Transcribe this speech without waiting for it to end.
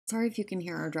Sorry if you can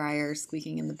hear our dryer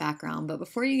squeaking in the background, but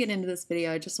before you get into this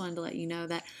video, I just wanted to let you know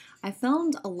that I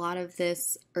filmed a lot of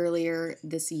this earlier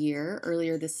this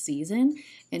season,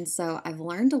 and so I've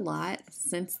learned a lot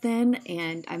since then,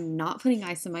 and I'm not putting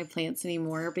ice in my plants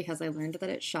anymore because I learned that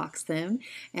it shocks them,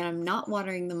 and I'm not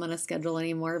watering them on a schedule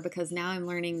anymore because now I'm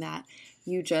learning that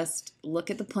you just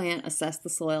look at the plant, assess the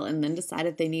soil, and then decide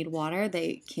if they need water.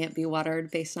 They can't be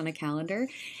watered based on a calendar.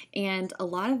 And a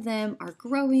lot of them are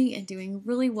growing and doing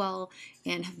really well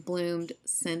and have bloomed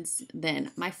since then.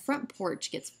 My front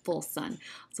porch gets full sun,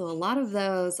 so a lot of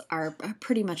those are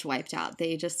pretty much wiped out.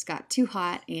 They just got too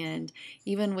hot, and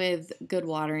even with good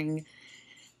watering,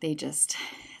 they're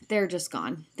just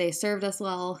gone. They served us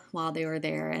well while they were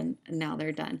there, and now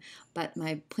they're done. But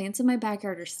my plants in my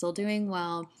backyard are still doing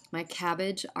well. My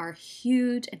cabbage are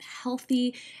huge and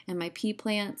healthy, and my pea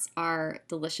plants are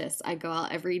delicious. I go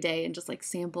out every day and just like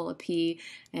sample a pea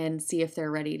and see if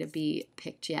they're ready to be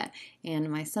picked yet. And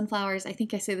my sunflowers, I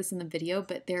think I say this in the video,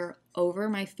 but they're over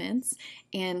my fence,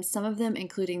 and some of them,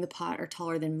 including the pot, are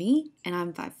taller than me, and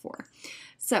I'm 5'4".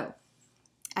 So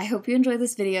I hope you enjoyed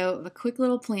this video of a quick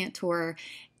little plant tour,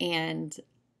 and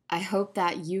I hope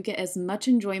that you get as much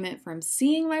enjoyment from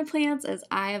seeing my plants as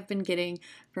I have been getting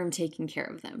from taking care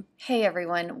of them. Hey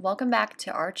everyone, welcome back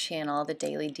to our channel, The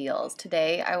Daily Deals.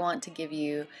 Today I want to give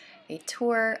you a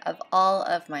tour of all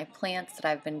of my plants that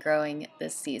I've been growing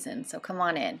this season, so come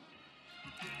on in.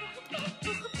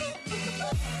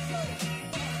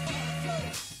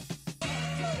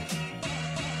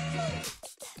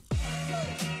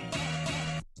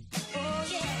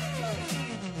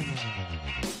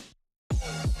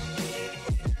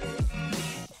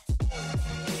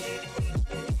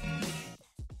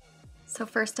 So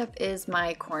first up is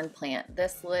my corn plant.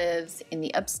 This lives in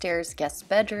the upstairs guest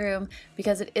bedroom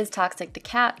because it is toxic to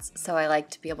cats, so I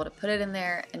like to be able to put it in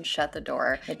there and shut the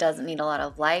door. It doesn't need a lot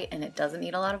of light and it doesn't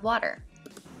need a lot of water.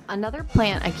 Another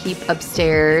plant I keep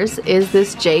upstairs is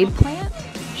this jade plant.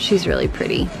 She's really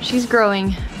pretty. She's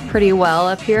growing pretty well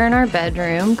up here in our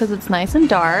bedroom because it's nice and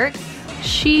dark.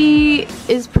 She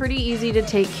is pretty easy to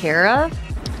take care of.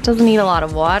 Doesn't need a lot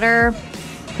of water.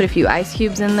 Put a few ice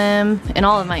cubes in them, and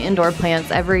all of my indoor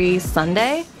plants every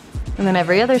Sunday, and then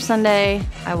every other Sunday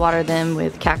I water them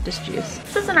with cactus juice.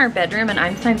 This is in our bedroom, and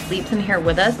Einstein sleeps in here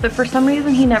with us, but for some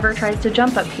reason he never tries to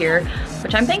jump up here,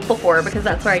 which I'm thankful for because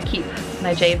that's where I keep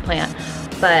my jade plant.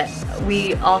 But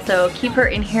we also keep her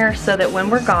in here so that when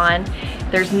we're gone,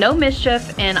 there's no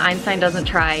mischief and Einstein doesn't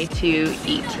try to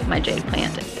eat my jade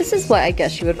plant. This is what I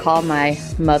guess you would call my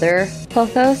mother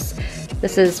pothos.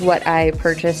 This is what I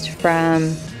purchased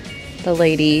from the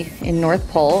lady in North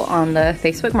Pole on the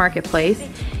Facebook Marketplace,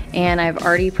 and I've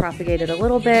already propagated a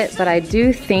little bit, but I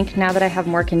do think now that I have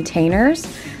more containers,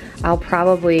 I'll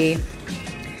probably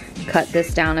cut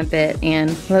this down a bit,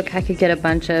 and look, I could get a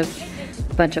bunch of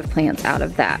plants out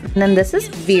of that. And then this is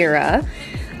Vera.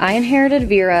 I inherited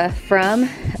Vera from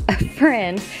a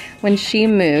friend when she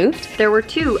moved. There were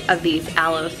 2 of these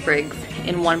aloe sprigs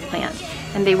in one plant,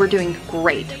 and they were doing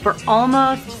great. For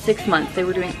almost 6 months, they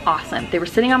were doing awesome. They were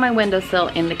sitting on my windowsill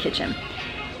in the kitchen.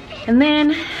 And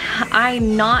then I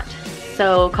not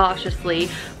so cautiously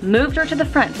moved her to the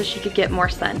front so she could get more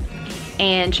sun,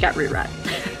 and she got root rot.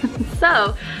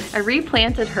 So I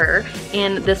replanted her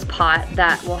in this pot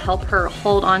that will help her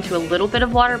hold on to a little bit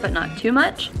of water, but not too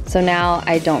much. So now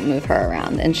I don't move her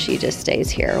around and she just stays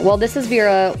here. Well, this is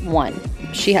Vera 1.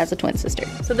 She has a twin sister.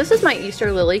 So this is my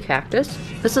Easter lily cactus.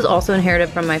 This is also inherited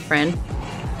from my friend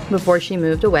before she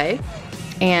moved away.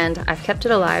 And I've kept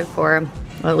it alive for,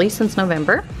 well, at least since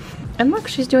November. And look,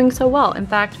 she's doing so well. In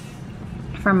fact,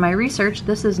 from my research,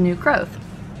 this is new growth.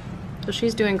 So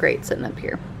she's doing great sitting up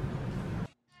here.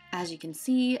 As you can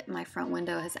see, my front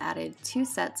window has added 2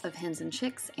 sets of hens and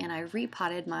chicks, and I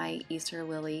repotted my Easter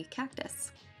lily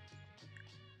cactus.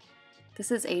 This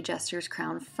is a Jester's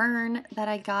Crown Fern that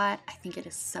I got. I think it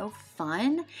is so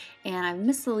fun, and I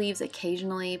miss the leaves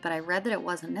occasionally, but I read that it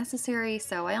wasn't necessary,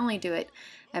 so I only do it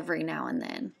every now and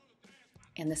then.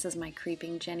 And this is my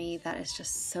creeping Jenny that is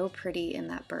just so pretty in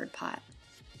that bird pot.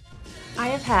 I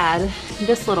have had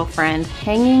this little friend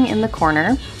hanging in the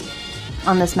corner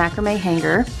on this macrame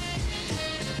hanger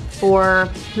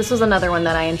this was another one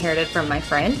that I inherited from my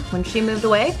friend when she moved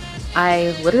away.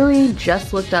 I literally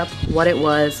just looked up what it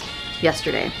was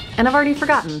yesterday, and I've already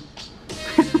forgotten.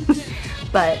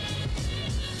 But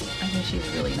I think she's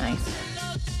really nice.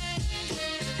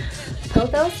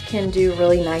 Pothos can do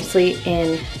really nicely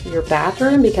in your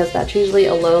bathroom because that's usually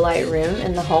a low light room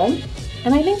in the home.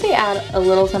 And I think they add a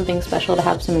little something special to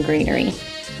have some greenery.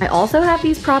 I also have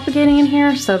these propagating in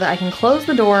here so that I can close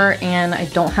the door and I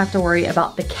don't have to worry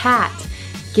about the cat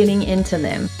getting into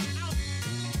them.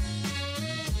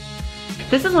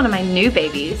 This is one of my new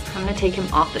babies. I'm gonna take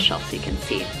him off the shelf so you can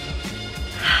see.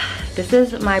 This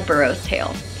is my Burrows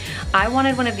tail. I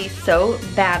wanted one of these so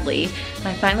badly, and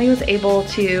I finally was able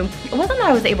to, it wasn't that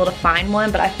I was able to find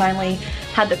one, but I finally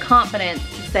had the confidence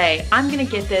to say, I'm gonna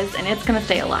get this and it's gonna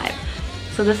stay alive.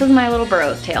 So this is my little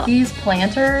Burrows tail. These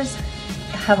planters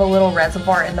have a little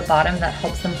reservoir in the bottom that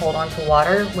helps them hold on to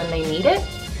water when they need it.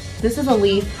 This is a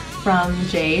leaf from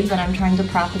Jade that I'm trying to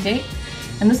propagate.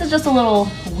 And this is just a little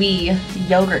wee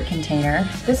yogurt container.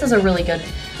 This is a really good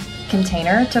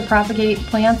container to propagate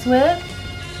plants with.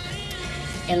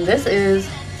 And this is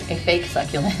a fake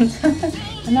succulent.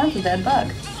 And that's a dead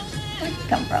bug. Where'd it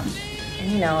come from?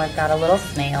 And you know, I've got a little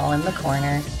snail in the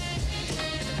corner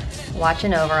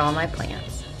watching over all my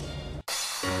plants.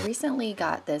 I recently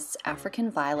got this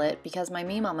African violet because my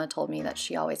mama told me that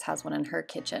she always has one in her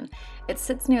kitchen. It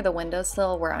sits near the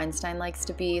windowsill where Einstein likes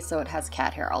to be, so it has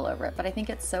cat hair all over it, but I think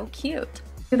it's so cute.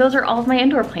 Those are all of my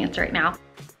indoor plants right now.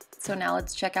 So now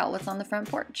let's check out what's on the front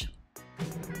porch.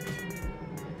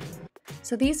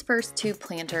 So these first two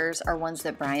planters are ones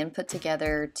that Brian put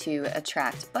together to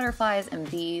attract butterflies and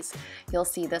bees. You'll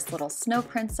see this little snow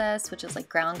princess, which is like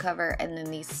ground cover, and then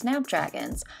these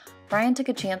snapdragons. Brian took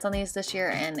a chance on these this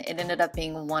year and it ended up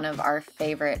being one of our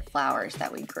favorite flowers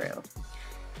that we grew.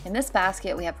 In this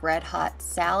basket we have red hot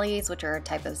sallies, which are a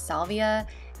type of salvia,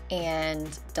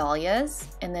 and dahlias,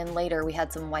 and then later we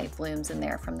had some white blooms in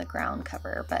there from the ground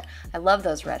cover, but I love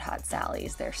those red hot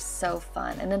sallies, they're so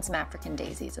fun, and then some African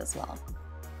daisies as well.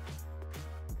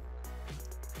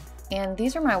 And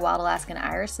these are my wild Alaskan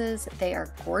irises. They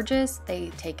are gorgeous, they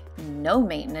take no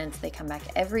maintenance, they come back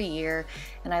every year,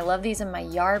 and I love these in my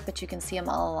yard, but you can see them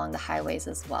all along the highways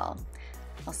as well.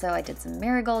 Also, I did some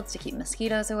marigolds to keep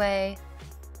mosquitoes away.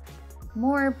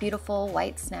 More beautiful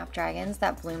white snapdragons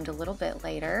that bloomed a little bit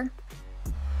later.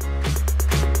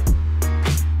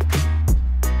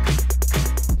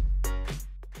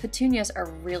 Petunias are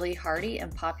really hardy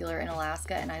and popular in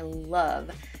Alaska, and I love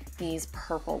these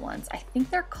purple ones. I think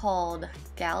they're called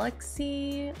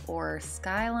Galaxy or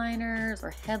Skyliners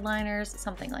or Headliners,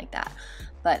 something like that.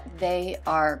 But they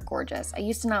are gorgeous. I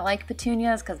used to not like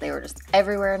petunias because they were just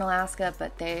everywhere in Alaska,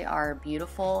 but they are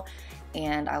beautiful,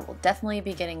 and I will definitely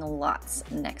be getting lots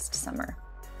next summer.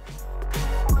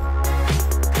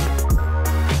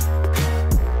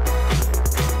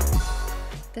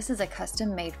 This is a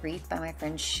custom made wreath by my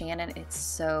friend Shannon. It's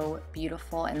so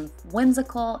beautiful and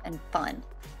whimsical and fun.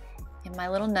 And my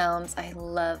little gnomes, I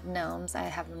love gnomes. I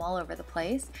have them all over the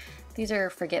place. These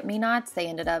are forget-me-nots. They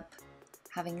ended up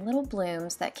having little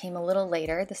blooms that came a little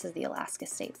later. This is the Alaska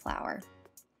state flower.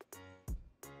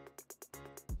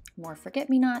 More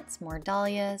forget-me-nots, more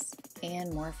dahlias,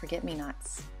 and more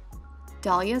forget-me-nots.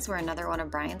 Dahlias were another one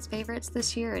of Brian's favorites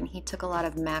this year, and he took a lot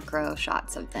of macro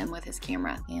shots of them with his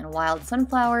camera. And wild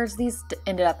sunflowers, these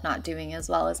ended up not doing as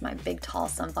well as my big tall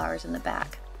sunflowers in the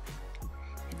back.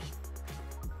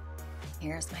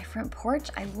 Here's my front porch.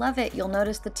 I love it. You'll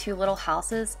notice the two little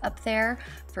houses up there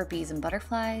for bees and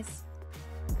butterflies.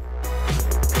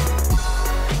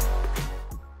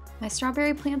 My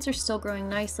strawberry plants are still growing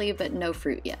nicely, but no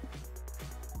fruit yet.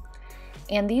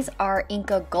 And these are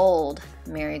Inca Gold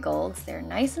marigolds. They're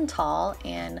nice and tall,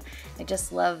 and I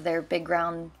just love their big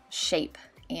round shape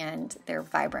and their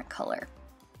vibrant color.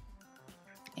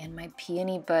 And my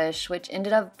peony bush, which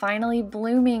ended up finally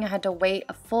blooming. I had to wait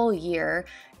a full year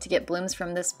to get blooms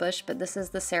from this bush, but this is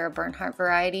the Sarah Bernhardt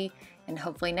variety, and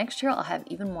hopefully next year I'll have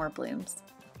even more blooms.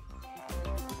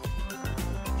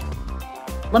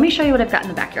 Let me show you what I've got in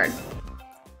the backyard.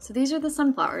 So these are the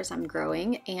sunflowers I'm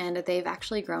growing, and they've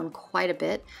actually grown quite a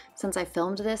bit since I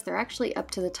filmed this. They're actually up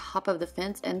to the top of the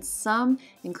fence, and some,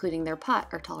 including their pot,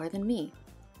 are taller than me.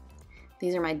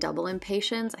 These are my double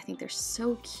impatiens. I think they're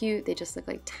so cute. They just look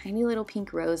like tiny little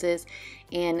pink roses,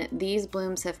 and these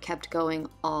blooms have kept going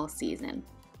all season.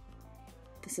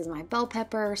 This is my bell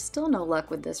pepper. Still no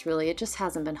luck with this really. It just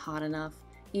hasn't been hot enough,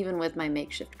 even with my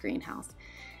makeshift greenhouse.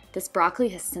 This broccoli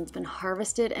has since been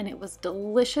harvested, and it was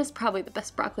delicious. Probably the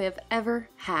best broccoli I've ever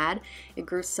had. It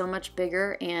grew so much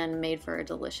bigger and made for a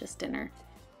delicious dinner.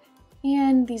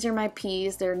 And these are my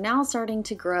peas. They're now starting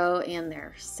to grow, and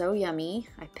they're so yummy.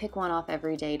 I pick one off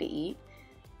every day to eat.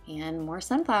 And more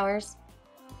sunflowers.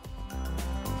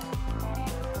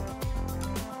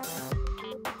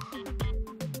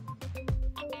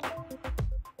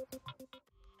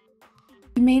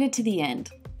 We made it to the end.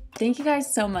 Thank you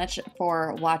guys so much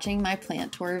for watching my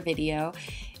plant tour video.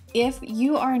 If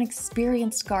you are an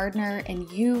experienced gardener and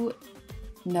you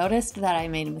noticed that I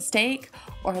made a mistake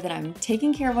or that I'm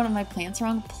taking care of one of my plants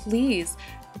wrong, please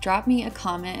drop me a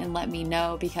comment and let me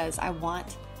know, because I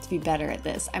want to be better at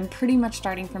this. I'm pretty much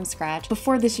starting from scratch.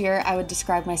 Before this year, I would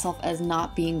describe myself as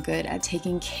not being good at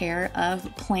taking care of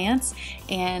plants,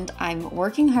 and I'm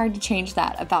working hard to change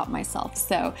that about myself.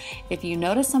 So if you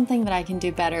notice something that I can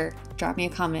do better, drop me a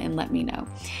comment and let me know.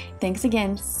 Thanks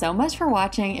again so much for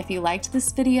watching. If you liked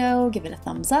this video, give it a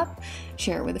thumbs up,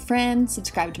 share it with a friend,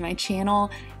 subscribe to my channel,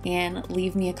 and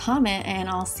leave me a comment, and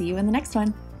I'll see you in the next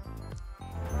one.